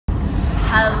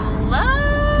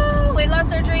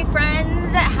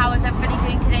everybody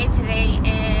doing today? Today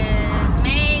is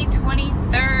May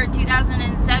 23rd,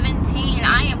 2017.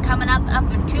 I am coming up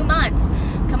in 2 months,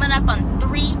 coming up on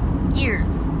 3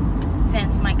 years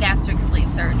since my gastric sleeve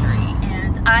surgery,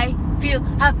 and I feel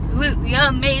absolutely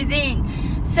amazing.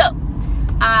 So,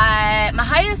 my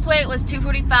highest weight was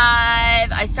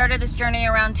 245. I started this journey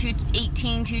around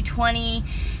 218, 220,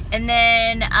 and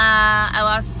then I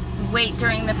lost weight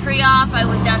during the pre-op. I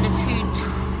was down to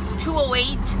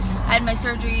 208. I had my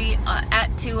surgery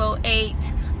at 208.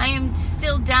 I am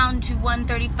still down to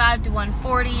 135 to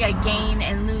 140. I gain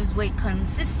and lose weight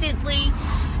consistently.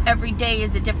 Every day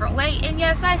is a different weight, and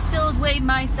yes, I still weigh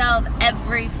myself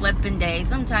every flippin' day,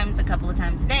 sometimes a couple of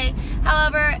times a day.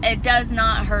 However, it does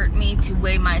not hurt me to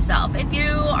weigh myself. If you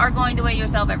are going to weigh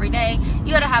yourself every day,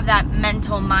 you gotta have that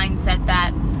mental mindset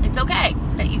that it's okay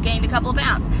that you gained a couple of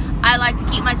pounds. I like to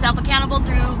keep myself accountable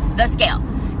through the scale.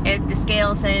 If the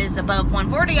scale says above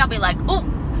 140, I'll be like, oh,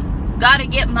 gotta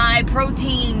get my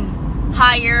protein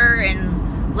higher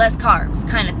and less carbs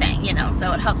kind of thing, you know,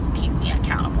 so it helps keep me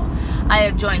accountable. I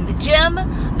have joined the gym.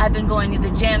 I've been going to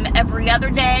the gym every other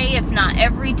day, if not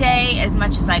every day, as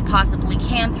much as I possibly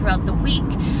can throughout the week.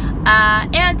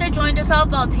 And I joined a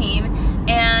softball team,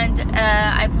 and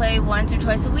I play once or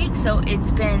twice a week, so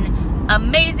it's been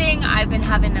amazing. I've been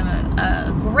having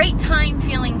a great time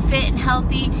feeling fit and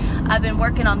healthy. I've been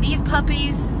working on these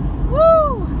puppies.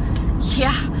 Woo!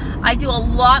 Yeah, I do a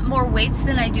lot more weights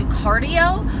than I do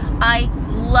cardio. I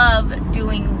love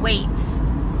doing weights.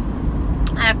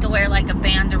 I have to wear like a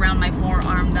band around my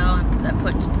forearm though, and that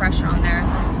puts pressure on there.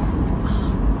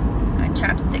 Oh, my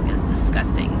chapstick is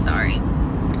disgusting, sorry.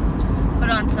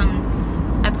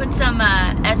 I put some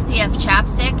SPF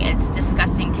chapstick. It's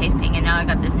disgusting tasting, and now I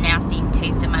got this nasty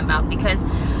taste in my mouth because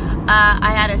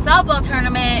I had a softball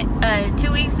tournament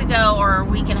 2 weeks ago, or a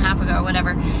week and a half ago, or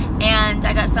whatever, and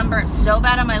I got sunburnt so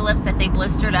bad on my lips that they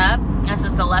blistered up. That's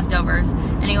just the leftovers.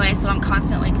 Anyway, so I'm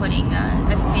constantly putting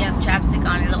SPF chapstick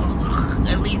on.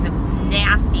 It leaves a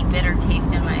nasty, bitter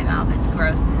taste in my mouth. It's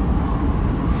gross.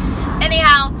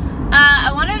 Anyhow,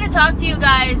 I wanted to talk to you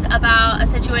guys about a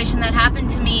situation that happened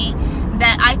to me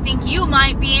that I think you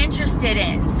might be interested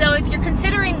in. So if you're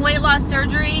considering weight loss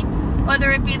surgery,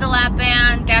 whether it be the lap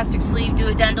band, gastric sleeve,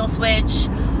 duodental switch,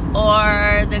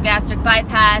 or the gastric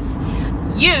bypass,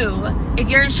 if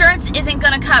your insurance isn't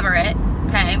going to cover it,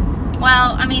 okay,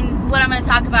 well, I mean, what I'm going to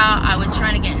talk about, I was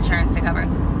trying to get insurance to cover.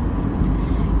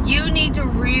 You need to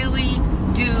really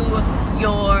do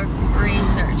your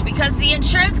research, because the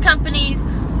insurance companies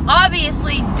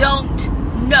obviously don't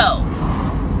know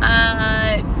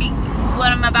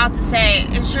what I'm about to say.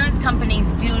 Insurance companies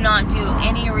do not do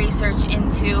any research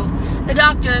into the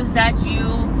doctors that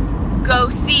you go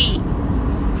see.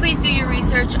 Please do your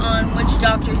research on which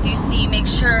doctors you see. Make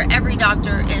sure every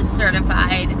doctor is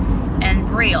certified and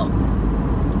real.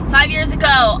 5 years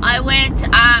ago, I went,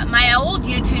 my old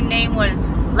YouTube name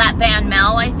was Lap Band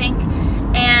Mel, I think,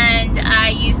 and I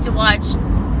used to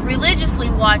religiously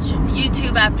watch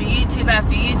YouTube after YouTube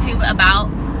after YouTube about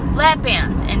lap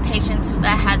band and patients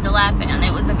that had the lap band.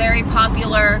 It was a very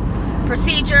popular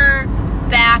procedure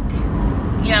back,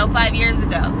 5 years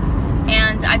ago.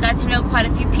 And I got to know quite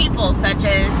a few people, such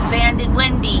as Banded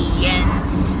Wendy and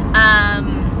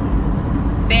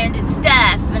Banded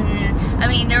Steph, and I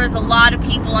mean, there was a lot of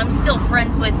people I'm still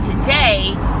friends with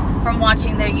today from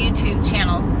watching their YouTube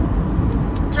channels.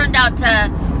 Turned out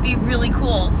to be really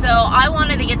cool. So I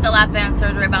wanted to get the lap band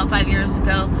surgery about 5 years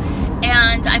ago,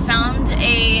 and I found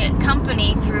a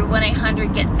company through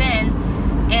 1-800-GET-THIN,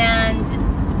 and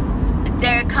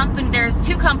there's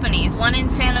two companies, one in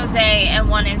San Jose and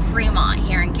one in Fremont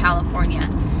here in California,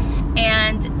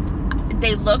 and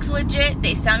they looked legit,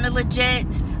 they sounded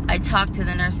legit. I talked to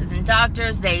the nurses and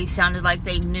doctors, they sounded like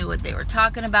they knew what they were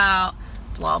talking about,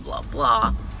 blah blah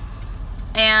blah.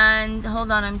 And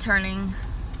hold on, I'm turning.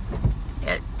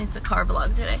 It's a car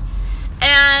vlog today.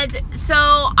 And so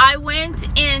I went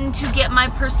in to get my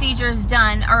procedures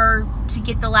done, or to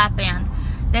get the lap band.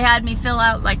 They had me fill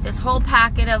out like this whole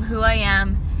packet of who I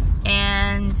am,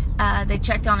 and they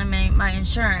checked on my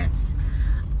insurance.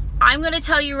 I'm going to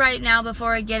tell you right now,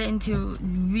 before I get into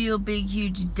real big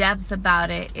huge depth about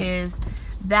it, is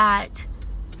that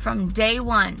from day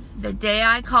one, the day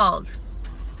I called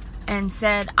and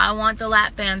said I want the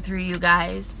lap band through you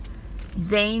guys,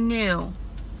 they knew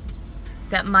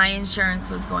that my insurance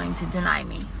was going to deny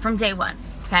me from day one.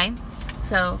 Okay,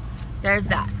 so there's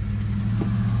that.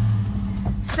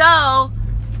 So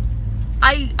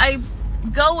I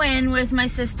go in with my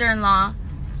sister-in-law,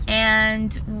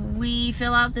 and we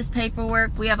fill out this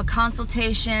paperwork. We have a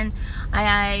consultation.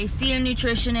 I see a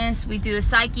nutritionist. We do a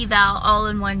psych eval all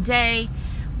in one day.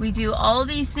 We do all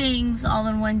these things all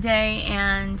in one day,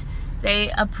 and they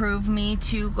approve me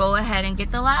to go ahead and get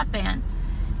the lap band.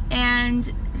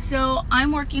 And so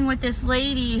I'm working with this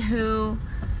lady who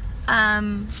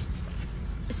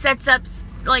sets up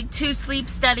like 2 sleep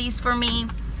studies for me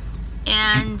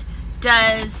and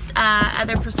does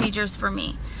other procedures for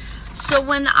me. So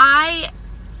when I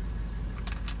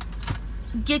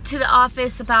get to the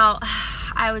office about,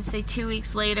 I would say 2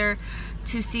 weeks later,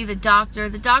 to see the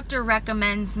doctor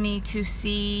recommends me to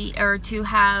see or to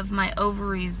have my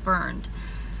ovaries burned.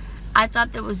 I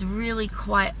thought that was really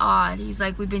quite odd. He's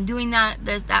like, we've been doing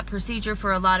that procedure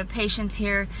for a lot of patients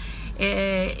here.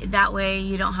 That way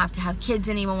you don't have to have kids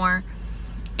anymore,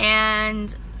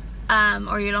 and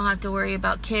or you don't have to worry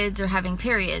about kids or having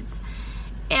periods.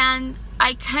 And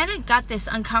I kind of got this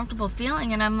uncomfortable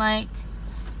feeling, and I'm like,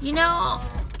 you know,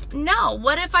 no,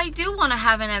 what if I do want to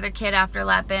have another kid after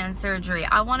lap band surgery?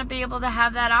 I want to be able to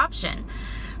have that option.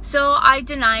 So I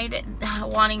denied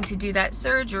wanting to do that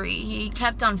surgery. He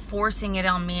kept on forcing it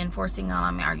on me and forcing it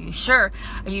on me. Are you sure?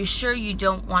 Are you sure you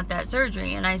don't want that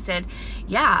surgery? And I said,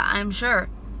 yeah, I'm sure.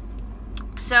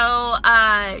 So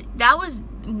that was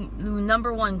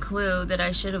number one clue that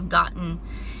I should have gotten.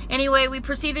 Anyway, we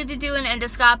proceeded to do an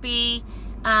endoscopy.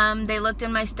 They looked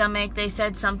in my stomach. They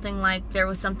said something like there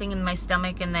was something in my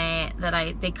stomach, and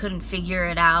they couldn't figure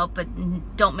it out, but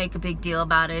don't make a big deal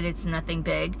about it. It's nothing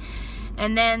big.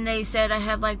 And then they said I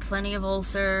had like plenty of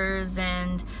ulcers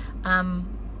and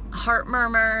heart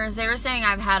murmurs. They were saying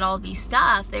I've had all these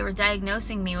stuff. They were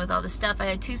diagnosing me with all this stuff. I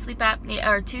had 2 sleep apnea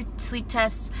or 2 sleep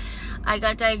tests. I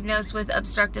got diagnosed with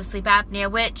obstructive sleep apnea,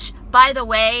 which, by the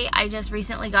way, I just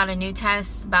recently got a new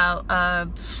test about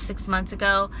 6 months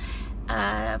ago.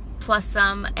 Plus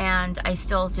some, and I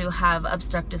still do have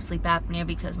obstructive sleep apnea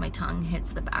because my tongue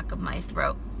hits the back of my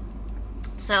throat.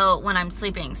 So when I'm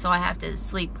sleeping, so I have to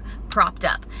sleep propped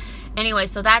up. Anyway,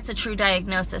 so that's a true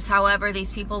diagnosis. However,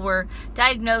 these people were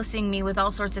diagnosing me with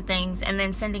all sorts of things and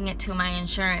then sending it to my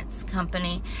insurance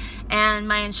company. And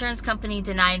my insurance company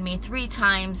denied me 3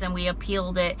 times, and we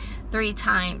appealed it 3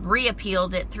 times,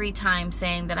 reappealed it 3 times,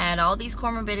 saying that I had all these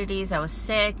comorbidities, I was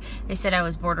sick. They said I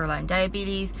was borderline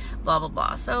diabetes, blah, blah,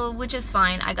 blah. So, which is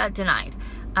fine. I got denied.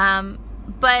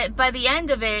 But by the end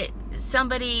of it,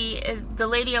 the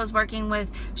lady I was working with,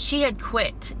 she had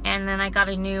quit, and then I got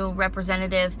a new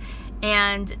representative,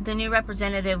 and the new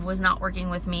representative was not working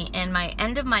with me. In my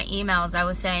end of my emails, I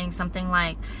was saying something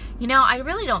like, you know, I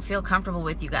really don't feel comfortable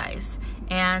with you guys,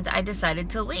 and I decided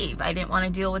to leave. I didn't want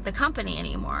to deal with the company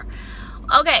anymore.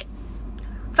 Okay,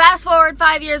 fast forward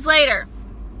 5 years later.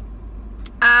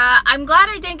 I'm glad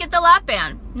I didn't get the lap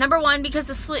band. Number one, because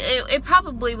it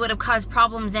probably would have caused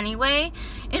problems anyway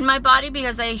in my body,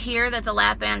 because I hear that the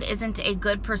lap band isn't a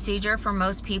good procedure for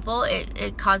most people.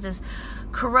 It causes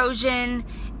corrosion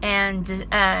and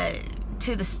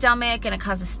to the stomach, and it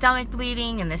causes stomach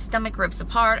bleeding, and the stomach rips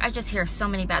apart. I just hear so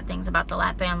many bad things about the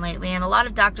lap band lately, and a lot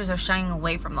of doctors are shying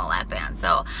away from the lap band.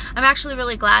 So I'm actually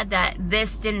really glad that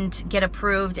this didn't get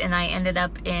approved, and I ended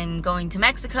up going to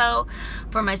Mexico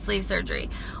for my sleeve surgery.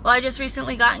 Well, I just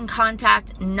recently got in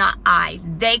contact,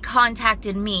 they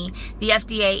contacted me, the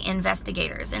FDA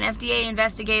investigators. And FDA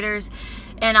investigators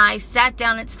and I sat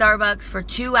down at Starbucks for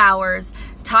 2 hours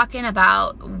talking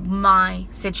about my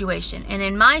situation. And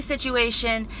in my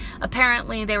situation,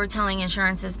 apparently they were telling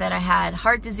insurances that I had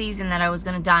heart disease and that I was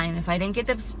going to die. And if I didn't get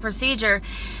this procedure,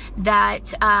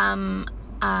 that I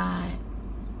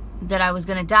was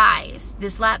going to die,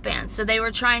 this lap band. So they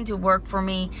were trying to work for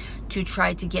me to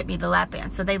try to get me the lap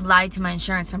band. So they lied to my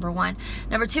insurance, number one.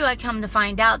 Number two, I come to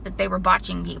find out that they were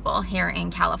botching people here in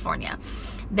California.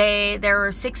 There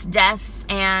were 6 deaths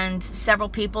and several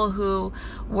people who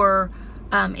were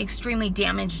extremely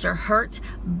damaged or hurt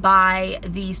by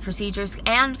these procedures,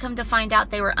 and come to find out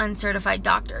they were uncertified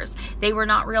doctors. They were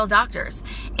not real doctors.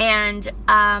 And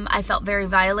I felt very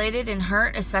violated and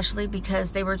hurt, especially because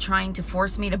they were trying to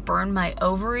force me to burn my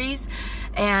ovaries,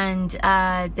 and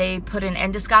they put an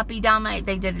endoscopy down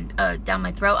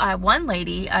my throat. One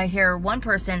lady, I hear one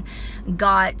person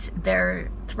got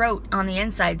their throat on the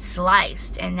inside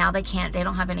sliced, and now they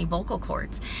don't have any vocal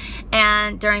cords,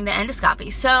 and during the endoscopy.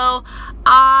 So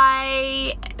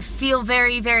I feel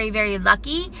very, very, very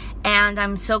lucky, and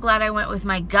I'm so glad I went with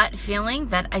my gut feeling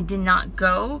that I did not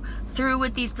go through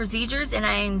with these procedures, and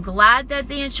I am glad that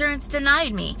the insurance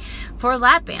denied me for a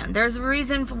lap band. There's a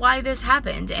reason for why this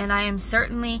happened, and I am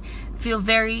certainly feel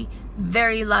very,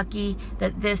 very lucky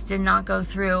that this did not go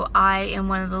through. I am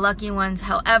one of the lucky ones.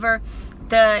 However,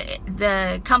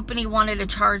 the company wanted to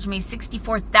charge me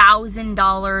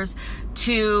 $64,000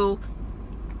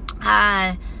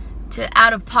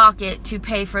 out of pocket to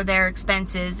pay for their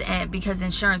expenses, and because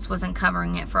insurance wasn't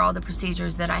covering it for all the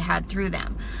procedures that I had through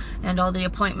them and all the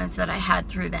appointments that I had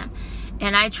through them.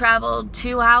 And I traveled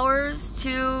 2 hours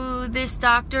to this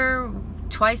doctor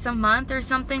twice a month or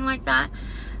something like that,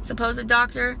 supposed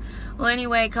doctor. Well,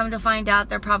 anyway, come to find out,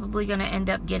 they're probably going to end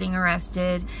up getting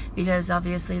arrested because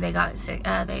obviously they got sick.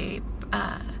 They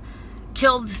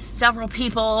killed several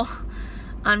people.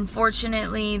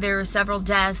 Unfortunately, there were several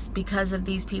deaths because of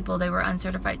these people. They were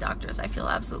uncertified doctors. I feel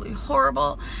absolutely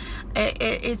horrible.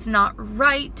 It's not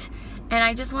right. And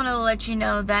I just want to let you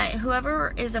know that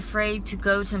whoever is afraid to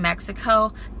go to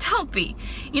Mexico, don't be.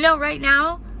 You know, right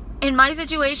now, in my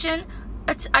situation,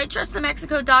 I trust the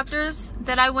Mexico doctors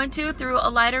that I went to through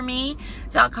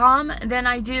alighterme.com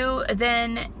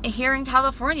than here in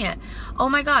California. Oh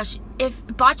my gosh, if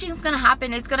botching is going to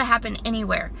happen, it's going to happen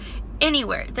anywhere.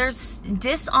 Anywhere. There's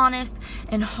dishonest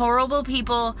and horrible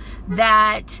people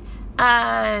that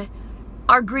are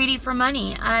greedy for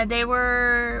money. They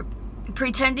were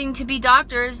pretending to be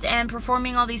doctors and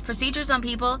performing all these procedures on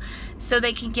people so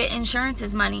they can get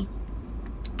insurance's money.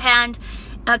 And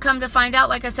come to find out,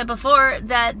 like I said before,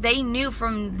 that they knew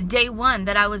from day one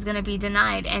that I was going to be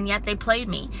denied, and yet they played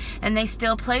me, and they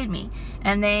still played me,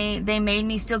 and they made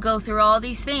me still go through all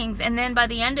these things. And then by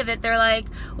the end of it, they're like,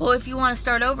 well, if you want to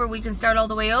start over, we can start all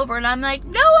the way over. And I'm like,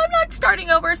 no, I'm not starting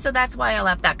over. So that's why I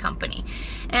left that company.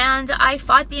 And I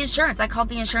fought the insurance. I called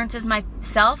the insurances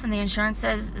myself, and the insurance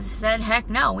said, heck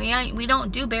no, we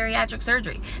don't do bariatric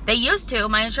surgery. They used to.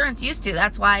 My insurance used to.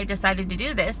 That's why I decided to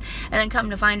do this. And then come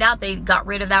to find out, they got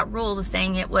rid of that rule,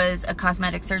 saying it was a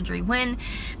cosmetic surgery, when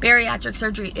bariatric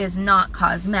surgery is not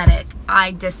cosmetic.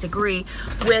 I disagree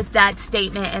with that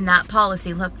statement and that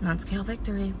policy. Look, non-scale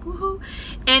victory. Woohoo.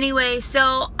 Anyway,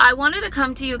 so I wanted to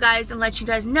come to you guys and let you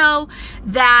guys know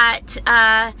that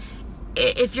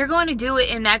if you're going to do it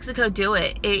in Mexico, do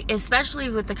it. Especially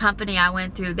with the company I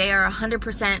went through. They are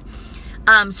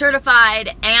 100%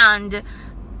 certified and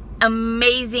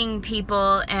amazing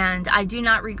people, and I do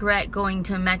not regret going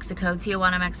to Mexico,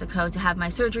 Tijuana, Mexico, to have my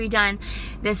surgery done.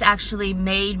 This actually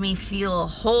made me feel a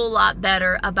whole lot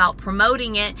better about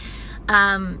promoting it.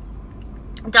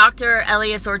 Dr.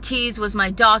 Elias Ortiz was my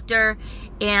doctor,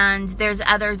 and there's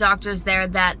other doctors there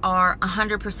that are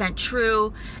 100%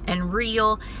 true and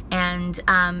real, and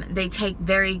they take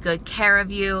very good care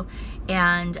of you.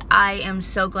 And I am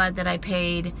so glad that I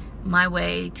paid my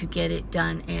way to get it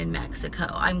done in Mexico.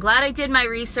 I'm glad I did my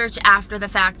research after the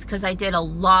fact, because I did a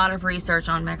lot of research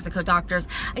on Mexico doctors.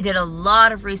 I did a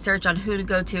lot of research on who to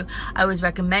go to. I was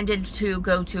recommended to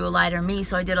go to alighterme,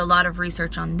 so I did a lot of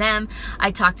research on them. I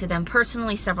talked to them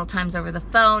personally several times over the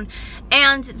phone,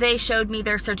 and they showed me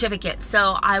their certificates,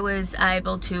 so I was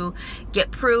able to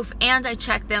get proof, and I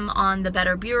checked them on the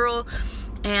Better Bureau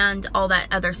and all that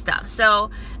other stuff.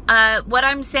 So what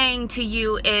I'm saying to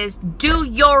you is do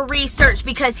your research,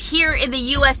 because here in the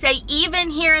USA, even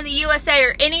here in the USA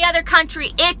or any other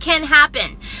country, it can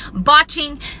happen.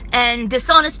 Botching and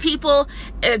dishonest people,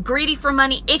 greedy for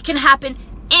money, it can happen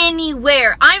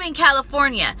anywhere. I'm in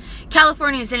California.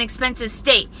 California is an expensive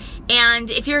state, and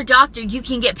if you're a doctor, you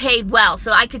can get paid well.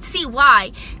 So I could see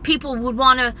why people would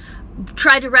want to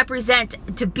try to represent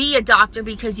to be a doctor,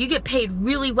 because you get paid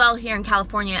really well here in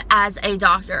California as a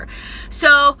doctor.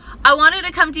 So I wanted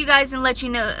to come to you guys and let you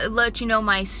know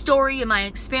my story and my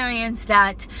experience,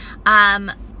 that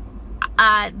that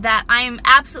I am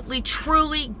absolutely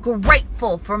truly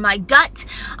grateful for my gut.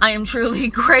 I am truly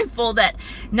grateful that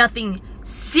nothing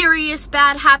serious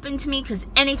bad happened to me, because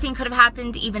anything could have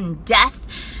happened, even death.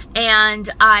 And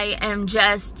I am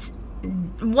just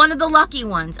one of the lucky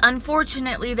ones.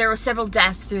 Unfortunately, there were several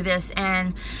deaths through this,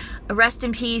 and rest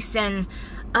in peace, and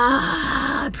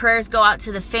prayers go out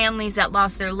to the families that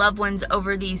lost their loved ones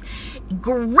over these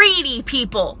greedy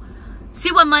people.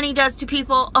 See what money does to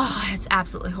people? Oh, it's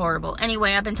absolutely horrible.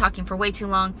 Anyway, I've been talking for way too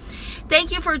long.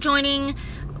 Thank you for joining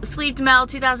Sleeved Mel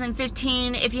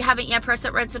 2015. If you haven't yet, press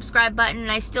that red subscribe button.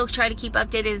 I still try to keep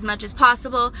updated as much as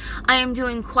possible. I am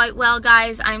doing quite well,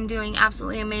 guys. I'm doing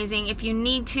absolutely amazing. If you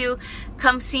need to,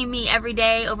 come see me every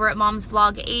day over at Mom's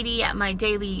Vlog 80 at my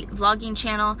daily vlogging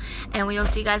channel, and we will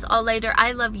see you guys all later.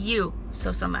 I love you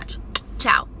so much.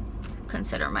 Ciao.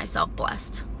 Consider myself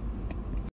blessed.